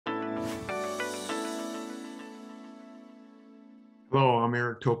Hello, I'm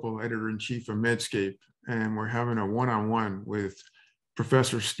Eric Topol, editor-in-chief of Medscape, and we're having a one-on-one with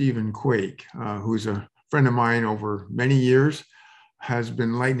Professor Stephen Quake, who's a friend of mine over many years, has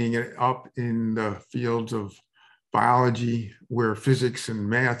been lighting it up in the fields of biology, where physics and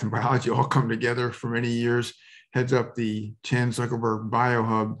math and biology all come together for many years, heads up the Chan Zuckerberg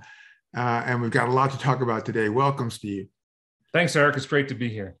Biohub, and we've got a lot to talk about today. Welcome, Steve. Thanks, Eric. It's great to be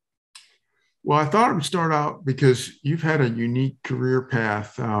here. Well, I thought I would start out because you've had a unique career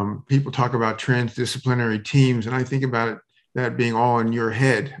path. People talk about transdisciplinary teams, and I think about it that being all in your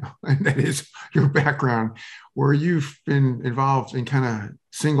head, and that is your background, where you've been involved in kind of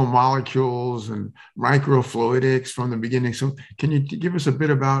single molecules and microfluidics from the beginning. So, can you give us a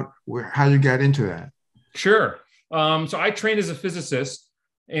bit about how you got into that? Sure. So I trained as a physicist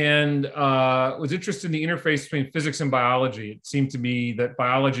and was interested in the interface between physics and biology. It seemed to me that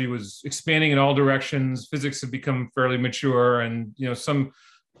biology was expanding in all directions. Physics had become fairly mature, and some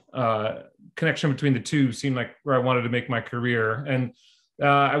connection between the two seemed like where I wanted to make my career. And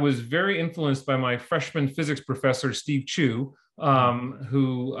I was very influenced by my freshman physics professor, Steve Chu,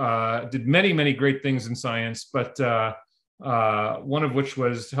 who did many, many great things in science, but one of which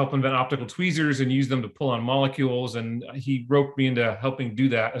was to help invent optical tweezers and use them to pull on molecules. And he roped me into helping do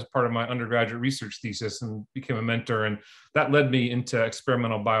that as part of my undergraduate research thesis and became a mentor. And that led me into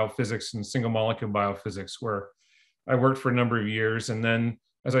experimental biophysics and single molecule biophysics, where I worked for a number of years. And then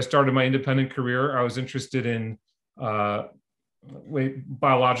as I started my independent career, I was interested in biological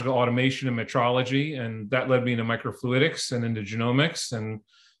automation and metrology. And that led me into microfluidics and into genomics. And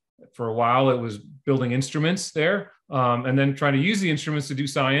for a while, it was building instruments there, and then trying to use the instruments to do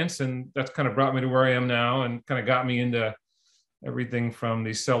science. And that's kind of brought me to where I am now and kind of got me into everything from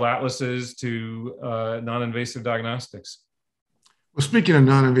these cell atlases to non-invasive diagnostics. Well, speaking of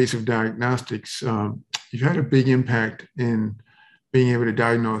non-invasive diagnostics, you've had a big impact in being able to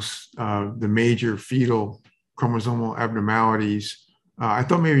diagnose the major fetal chromosomal abnormalities. I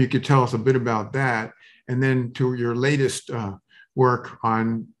thought maybe you could tell us a bit about that, and then to your latest work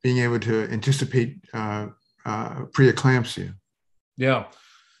on being able to anticipate preeclampsia. Yeah,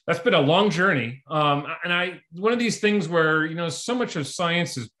 that's been a long journey. One of these things where, so much of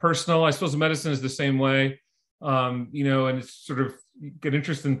science is personal. I suppose medicine is the same way, and it's sort of you get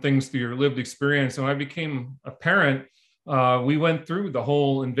interested in things through your lived experience. And when I became a parent, we went through the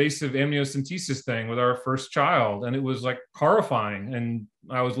whole invasive amniocentesis thing with our first child, and it was like horrifying. And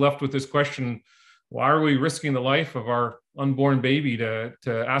I was left with this question: why are we risking the life of our unborn baby to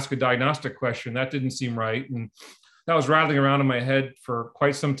ask a diagnostic question? That didn't seem right. And that was rattling around in my head for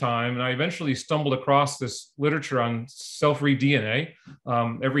quite some time. And I eventually stumbled across this literature on cell-free DNA.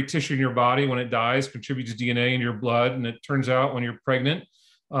 Every tissue in your body, when it dies, contributes DNA in your blood. And it turns out when you're pregnant,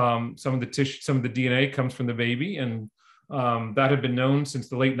 some of the DNA comes from the baby. And that had been known since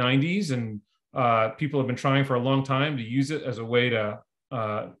the late 90s. And people have been trying for a long time to use it as a way to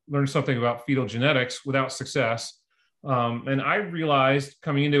learn something about fetal genetics without success. And I realized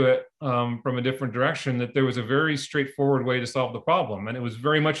coming into it from a different direction that there was a very straightforward way to solve the problem. And it was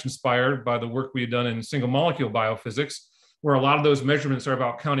very much inspired by the work we had done in single molecule biophysics, where a lot of those measurements are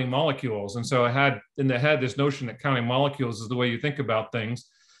about counting molecules. And so I had in the head this notion that counting molecules is the way you think about things.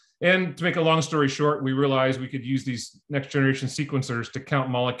 And to make a long story short, we realized we could use these next generation sequencers to count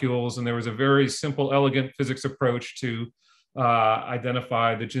molecules. And there was a very simple, elegant physics approach to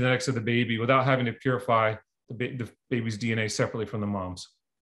identify the genetics of the baby without having to purify the baby's DNA separately from the mom's.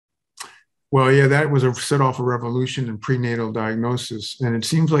 Well, yeah, that was set off a revolution in prenatal diagnosis. And it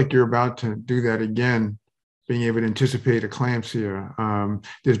seems like you're about to do that again, being able to anticipate eclampsia.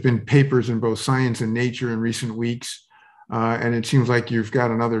 There's been papers in both Science and Nature in recent weeks. And it seems like you've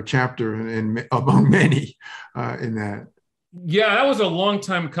got another chapter among many in that. Yeah, that was a long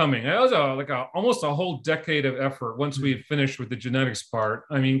time coming. That was almost a whole decade of effort once we had finished with the genetics part.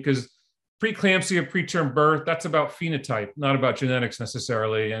 I mean, because preeclampsia, preterm birth, that's about phenotype, not about genetics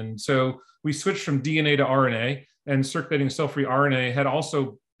necessarily. And so we switched from DNA to RNA, and circulating cell-free RNA had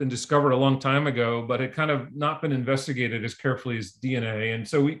also been discovered a long time ago, but had kind of not been investigated as carefully as DNA. And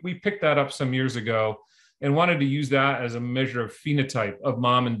so we picked that up some years ago and wanted to use that as a measure of phenotype of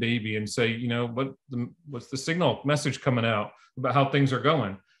mom and baby and say, what's the signal message coming out about how things are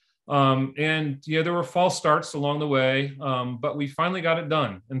going? There were false starts along the way, but we finally got it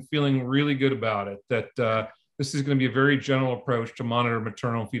done and feeling really good about it, that this is going to be a very general approach to monitor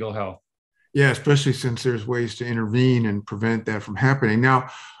maternal and fetal health. Yeah, especially since there's ways to intervene and prevent that from happening.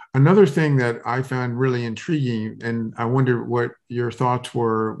 Now, another thing that I found really intriguing, and I wonder what your thoughts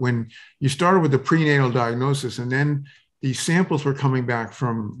were when you started with the prenatal diagnosis and then these samples were coming back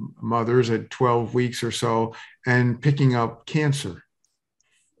from mothers at 12 weeks or so and picking up cancer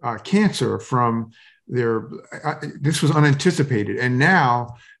from their, this was unanticipated. And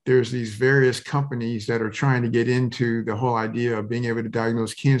now there's these various companies that are trying to get into the whole idea of being able to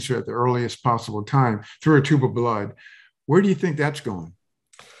diagnose cancer at the earliest possible time through a tube of blood. Where do you think that's going?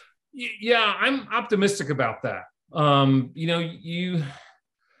 Yeah, I'm optimistic about that.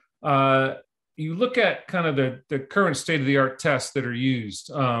 You look at kind of the current state of the art tests that are used,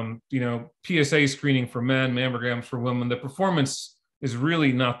 PSA screening for men, mammograms for women, the performance is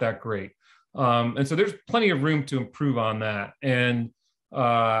really not that great. And so there's plenty of room to improve on that. And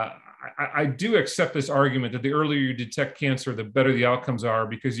I do accept this argument that the earlier you detect cancer, the better the outcomes are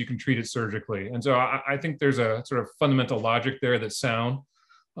because you can treat it surgically. And so I think there's a sort of fundamental logic there that's sound.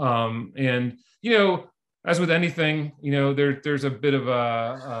 As with anything, there's a bit of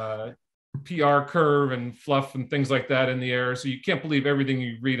a PR curve and fluff and things like that in the air. So you can't believe everything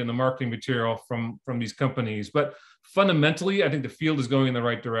you read in the marketing material from these companies. But fundamentally, I think the field is going in the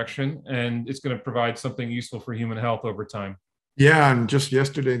right direction, and it's going to provide something useful for human health over time. Yeah, and just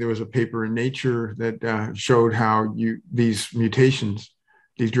yesterday there was a paper in Nature that showed how these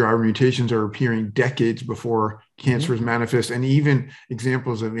driver mutations are appearing decades before cancer is manifest, and even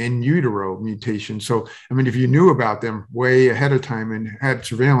examples of in utero mutations. So, I mean, if you knew about them way ahead of time and had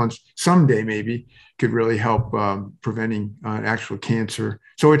surveillance, someday maybe could really help preventing actual cancer.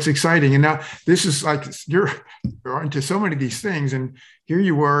 So it's exciting. And now this is like, you're into so many of these things. And here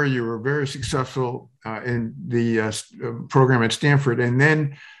you were very successful in the program at Stanford. And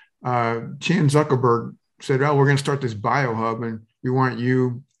then Chan Zuckerberg said, oh, we're going to start this biohub, and we want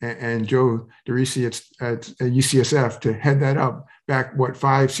you and Joe DeRisi at UCSF to head that up back,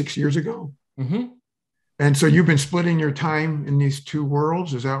 5-6 years ago? Mm-hmm. And so you've been splitting your time in these two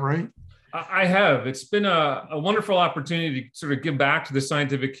worlds, is that right? I have. It's been a wonderful opportunity to sort of give back to the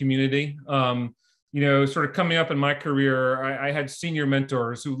scientific community. Sort of coming up in my career, I had senior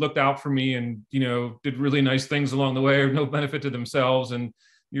mentors who looked out for me and, did really nice things along the way, no benefit to themselves. And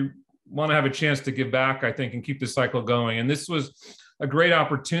you want to have a chance to give back, I think, and keep the cycle going. And this was a great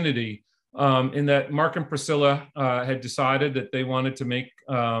opportunity in that Mark and Priscilla had decided that they wanted to make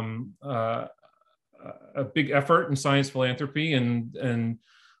a big effort in science philanthropy and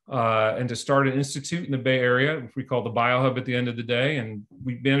to start an institute in the Bay Area, which we call the Biohub at the end of the day. And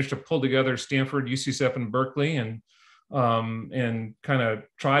we managed to pull together Stanford, UCSF, and Berkeley and kind of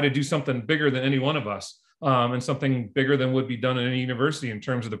try to do something bigger than any one of us. And something bigger than would be done in any university in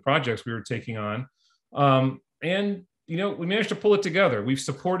terms of the projects we were taking on. We managed to pull it together. We've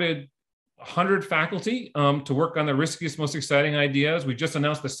supported 100 faculty to work on the riskiest, most exciting ideas. We just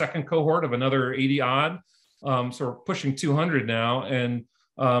announced the second cohort of another 80 odd. So we're pushing 200 now. And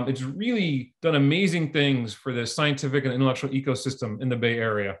it's really done amazing things for the scientific and intellectual ecosystem in the Bay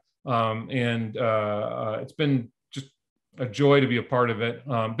Area. It's been a joy to be a part of it.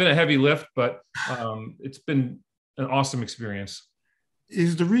 Been a heavy lift, but it's been an awesome experience.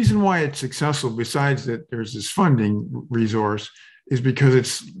 Is the reason why it's successful, besides that there's this funding resource, is because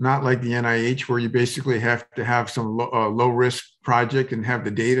it's not like the NIH where you basically have to have some low risk project and have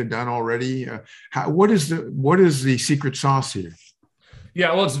the data done already? What is the secret sauce here?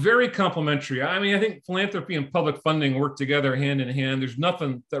 Yeah, well, it's very complementary. I mean, I think philanthropy and public funding work together hand in hand. There's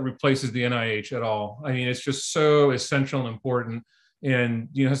nothing that replaces the NIH at all. I mean, it's just so essential and important, and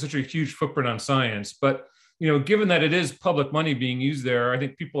has such a huge footprint on science. But given that it is public money being used there, I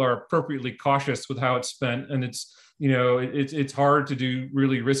think people are appropriately cautious with how it's spent, and it's hard to do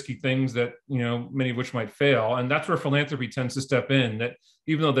really risky things that many of which might fail. And that's where philanthropy tends to step in. That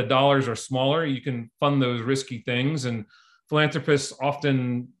even though the dollars are smaller, you can fund those risky things. And philanthropists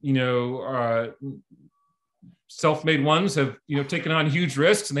often, self-made ones have, taken on huge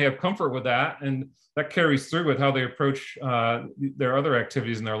risks, and they have comfort with that. And that carries through with how they approach their other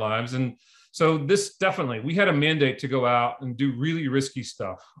activities in their lives. And so we had a mandate to go out and do really risky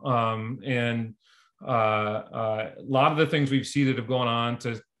stuff. A lot of the things we've seen that have gone on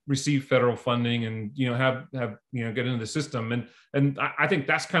to receive federal funding and, get into the system. And I think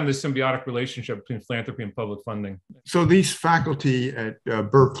that's kind of the symbiotic relationship between philanthropy and public funding. So these faculty at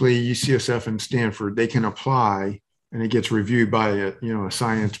Berkeley, UCSF, and Stanford, they can apply and it gets reviewed by a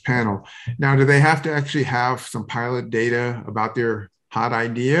science panel. Now, do they have to actually have some pilot data about their hot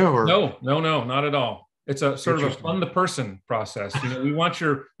idea? Or No, not at all. It's a sort of a fund the person process. We want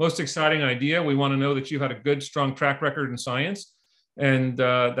your most exciting idea. We want to know that you had a good, strong track record in science. And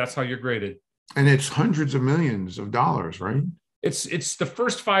that's how you're graded. And it's hundreds of millions of dollars, right? It's the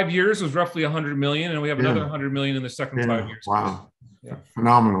first 5 years was roughly 100 million, and we have another 100 million in the second 5 years. Wow. Yeah.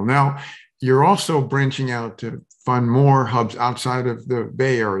 Phenomenal. Now, you're also branching out to fund more hubs outside of the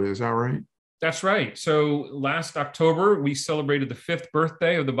Bay Area. Is that right? That's right. So last October, we celebrated the 5th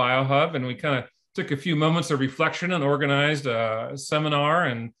birthday of the Biohub, and we kind of took a few moments of reflection and organized a seminar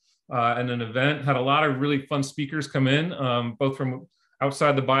and an event. Had a lot of really fun speakers come in, both from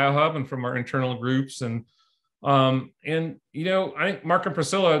outside the Biohub and from our internal groups. And you know, I think Mark and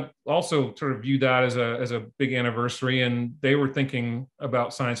Priscilla also sort of viewed that as a big anniversary, and they were thinking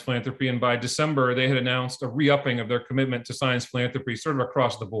about science philanthropy. And by December, they had announced a re-upping of their commitment to science philanthropy, sort of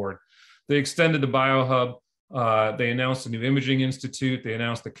across the board. They extended the Biohub. They announced a new imaging institute. They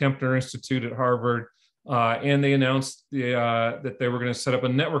announced the Kempner Institute at Harvard. And they announced that they were going to set up a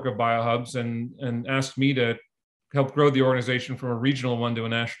network of biohubs and asked me to help grow the organization from a regional one to a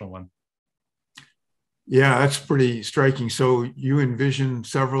national one. Yeah, that's pretty striking. So you envision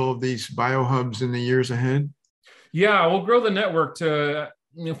several of these biohubs in the years ahead? Yeah, we'll grow the network to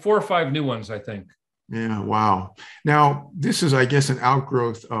 4 or 5 new ones, I think. Yeah, wow. Now, this is, I guess, an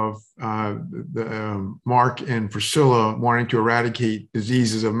outgrowth of Mark and Priscilla wanting to eradicate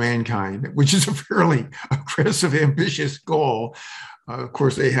diseases of mankind, which is a fairly aggressive, ambitious goal. Of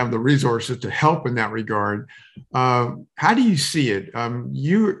course, they have the resources to help in that regard. How do you see it?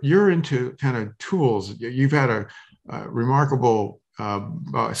 You're into kind of tools. You've had a remarkable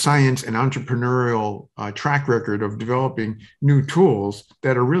science and entrepreneurial track record of developing new tools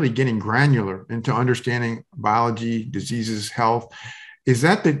that are really getting granular into understanding biology, diseases, health. Is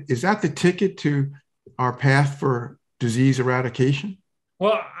that the ticket to our path for disease eradication?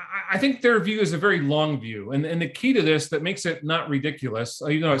 Well, I think their view is a very long view. And the key to this that makes it not ridiculous,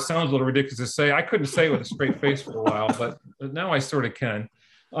 even though it sounds a little ridiculous to say, I couldn't say it with a straight face for a while, but now I sort of can,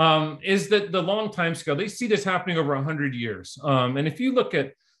 is that the long time scale, they see this happening over 100 years. And if you look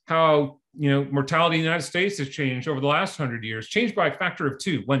at how mortality in the United States has changed over the last 100 years, changed by a factor of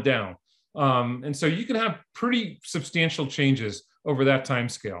 2, went down. And so you can have pretty substantial changes over that time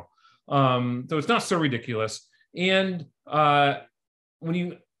scale. So it's not so ridiculous. And when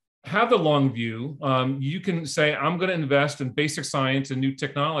you have the long view, you can say, I'm going to invest in basic science and new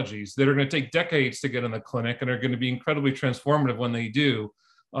technologies that are going to take decades to get in the clinic and are going to be incredibly transformative when they do.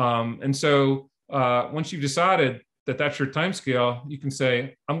 And so once you've decided that that's your time scale, you can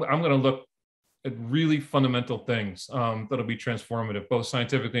say, I'm going to look at really fundamental things that'll be transformative, both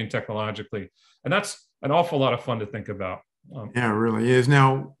scientifically and technologically. And that's an awful lot of fun to think about. Yeah, it really is.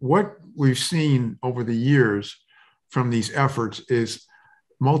 Now, what we've seen over the years from these efforts is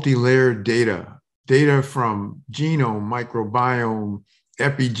multi-layered data from genome, microbiome,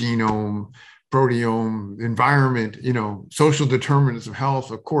 epigenome, proteome, environment, social determinants of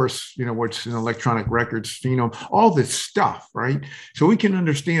health, of course, what's in electronic records, phenome, all this stuff, right? So we can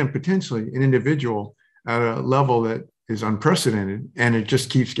understand potentially an individual at a level that is unprecedented, and it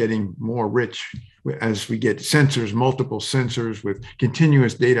just keeps getting more rich as we get sensors, multiple sensors with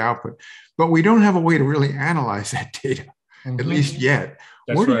continuous data output. But we don't have a way to really analyze that data, at least yet.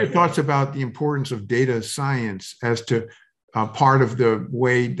 That's what are right. your thoughts about the importance of data science as to part of the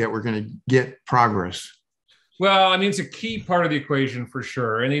way that we're going to get progress? Well, I mean, it's a key part of the equation for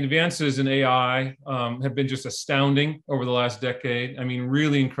sure. And the advances in AI have been just astounding over the last decade. I mean,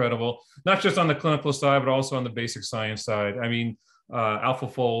 really incredible, not just on the clinical side, but also on the basic science side. I mean,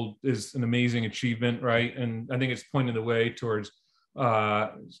 AlphaFold is an amazing achievement, right? And I think it's pointing the way towards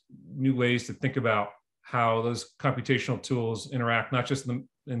new ways to think about how those computational tools interact, not just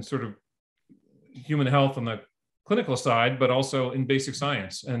in sort of human health on the clinical side, but also in basic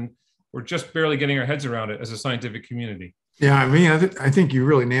science. And we're just barely getting our heads around it as a scientific community. Yeah, I mean, I think you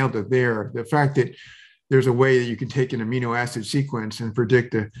really nailed it there. The fact that there's a way that you can take an amino acid sequence and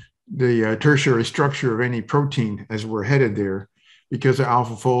predict the tertiary structure of any protein as we're headed there because of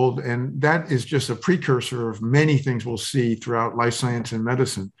AlphaFold. And that is just a precursor of many things we'll see throughout life science and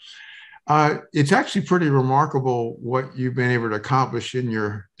medicine. It's actually pretty remarkable what you've been able to accomplish in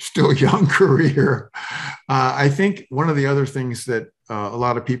your still young career. I think one of the other things that a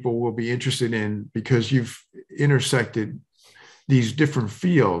lot of people will be interested in, because you've intersected these different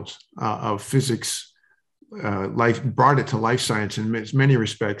fields of physics, brought it to life science in many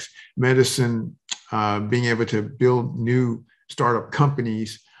respects, medicine, being able to build new startup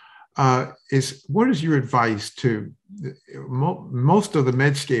companies. What is your advice to most of the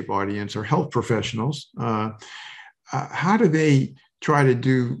Medscape audience are health professionals? How do they try to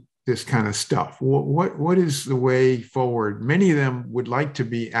do this kind of stuff? What is the way forward? Many of them would like to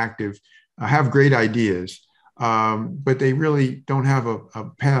be active, have great ideas, but they really don't have a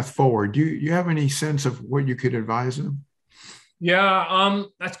path forward. Do you have any sense of what you could advise them? Yeah,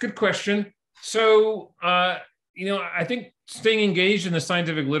 that's a good question. So I think staying engaged in the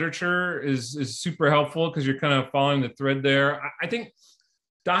scientific literature is super helpful because you're kind of following the thread there. I think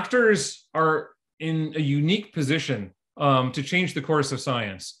doctors are in a unique position to change the course of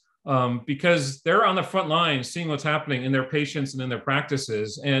science because they're on the front line seeing what's happening in their patients and in their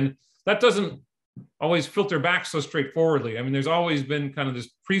practices. And that doesn't always filter back so straightforwardly. I mean, there's always been kind of this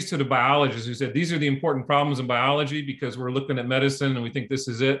priesthood of biologists who said, these are the important problems in biology because we're looking at medicine and we think this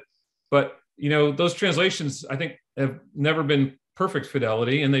is it. But, those translations, I think, have never been perfect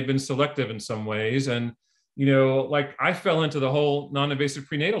fidelity, and they've been selective in some ways. And, like I fell into the whole non-invasive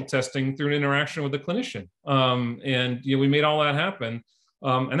prenatal testing through an interaction with a clinician. And we made all that happen.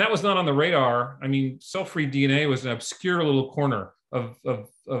 And that was not on the radar. I mean, cell-free DNA was an obscure little corner of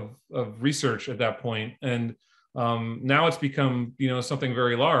research at that point. And now it's become, something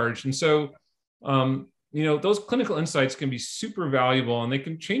very large. And so, those clinical insights can be super valuable and they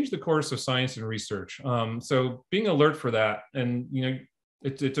can change the course of science and research. So being alert for that, and,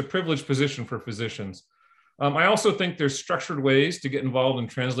 it's a privileged position for physicians. I also think there's structured ways to get involved in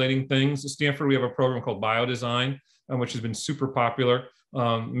translating things. At Stanford, we have a program called Biodesign, which has been super popular.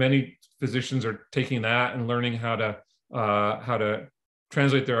 Many physicians are taking that and learning how to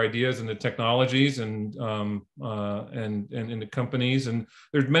translate their ideas into technologies and into companies. And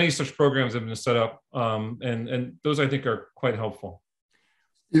there's many such programs that have been set up, and those I think are quite helpful.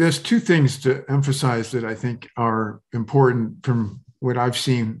 There's two things to emphasize that I think are important from what I've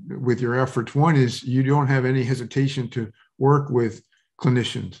seen with your efforts. One is you don't have any hesitation to work with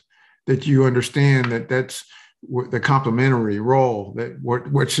clinicians, that you understand that that's the complementary role, that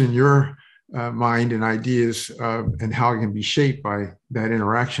what's in your mind and ideas and how it can be shaped by that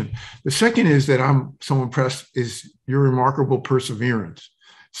interaction. The second is that I'm so impressed is your remarkable perseverance.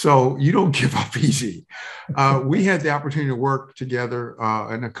 So you don't give up easy. We had the opportunity to work together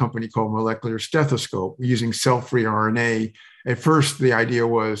in a company called Molecular Stethoscope using cell-free RNA. At first, the idea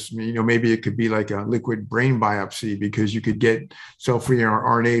was, maybe it could be like a liquid brain biopsy because you could get cell-free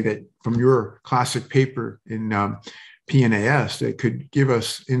RNA that from your classic paper in PNAS that could give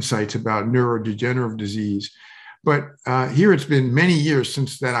us insights about neurodegenerative disease. But here it's been many years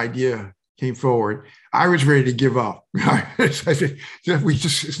since that idea came forward. I was ready to give up. I said,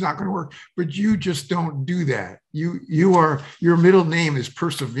 it's not going to work. But you just don't do that. Your middle name is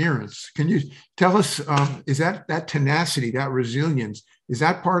perseverance. Can you tell us, is that tenacity, that resilience, is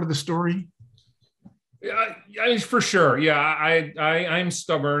that part of the story? Yeah, for sure. Yeah, I'm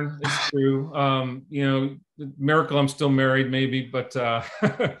stubborn. It's true. Miracle, I'm still married, maybe, but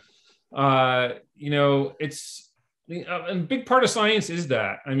it's a big part of science is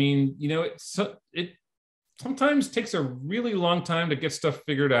that. I mean, it sometimes takes a really long time to get stuff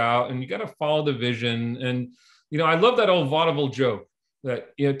figured out, and you got to follow the vision. And I love that old vaudeville joke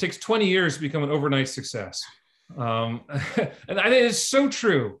that it takes 20 years to become an overnight success, and I think it's so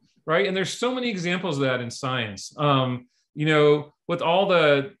true. Right. And there's so many examples of that in science, with all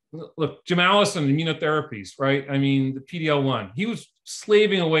Jim Allison immunotherapies, right? I mean, the PD-L1, he was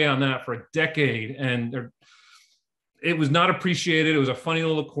slaving away on that for a decade, and it was not appreciated. It was a funny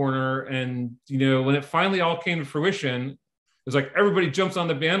little corner. And, when it finally all came to fruition, it was like everybody jumps on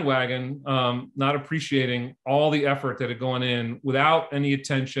the bandwagon, not appreciating all the effort that had gone in without any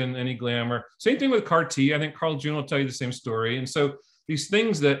attention, any glamour. Same thing with CAR-T. I think Carl June will tell you the same story. And so these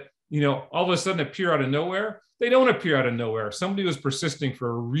things that, all of a sudden appear out of nowhere, they don't appear out of nowhere. Somebody was persisting for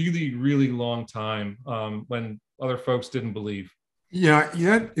a really, really long time when other folks didn't believe. Yeah,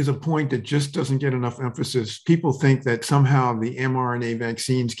 that is a point that just doesn't get enough emphasis. People think that somehow the mRNA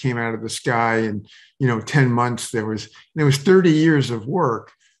vaccines came out of the sky and, 10 months, there was 30 years of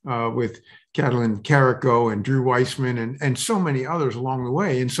work with Katalin Kariko and Drew Weissman and so many others along the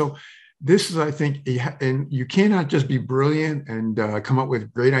way. And so this is, I think, and you cannot just be brilliant and come up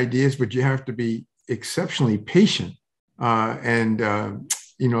with great ideas, but you have to be exceptionally patient. That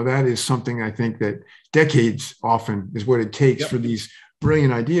is something I think that decades often is what it takes for these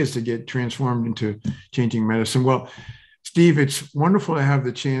brilliant ideas to get transformed into changing medicine. Well, Steve, it's wonderful to have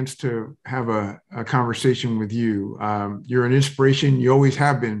the chance to have a conversation with you. You're an inspiration. You always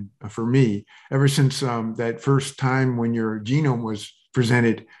have been for me ever since that first time when your genome was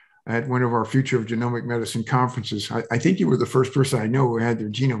presented at one of our Future of Genomic Medicine conferences. I think you were the first person I know who had their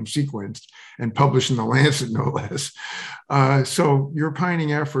genome sequenced and published in the Lancet, no less. So your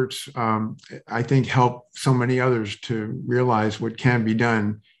pioneering efforts, I think, help so many others to realize what can be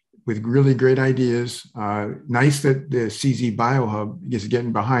done with really great ideas. Nice that the CZ Biohub is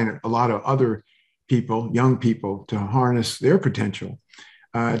getting behind a lot of other people, young people, to harness their potential,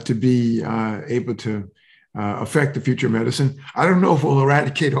 to be able to affect the future of medicine. I don't know if we'll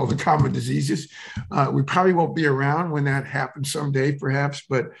eradicate all the common diseases. We probably won't be around when that happens someday, perhaps,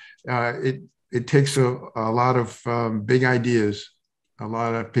 but it takes a lot of big ideas, a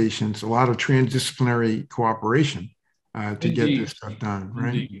lot of patience, a lot of transdisciplinary cooperation to get this stuff done,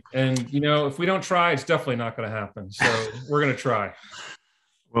 right? Indeed. And, if we don't try, it's definitely not going to happen. So we're going to try.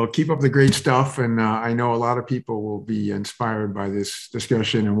 Well, keep up the great stuff. And I know a lot of people will be inspired by this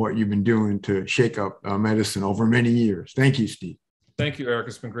discussion and what you've been doing to shake up medicine over many years. Thank you, Steve. Thank you, Eric.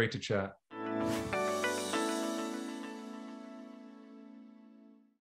 It's been great to chat.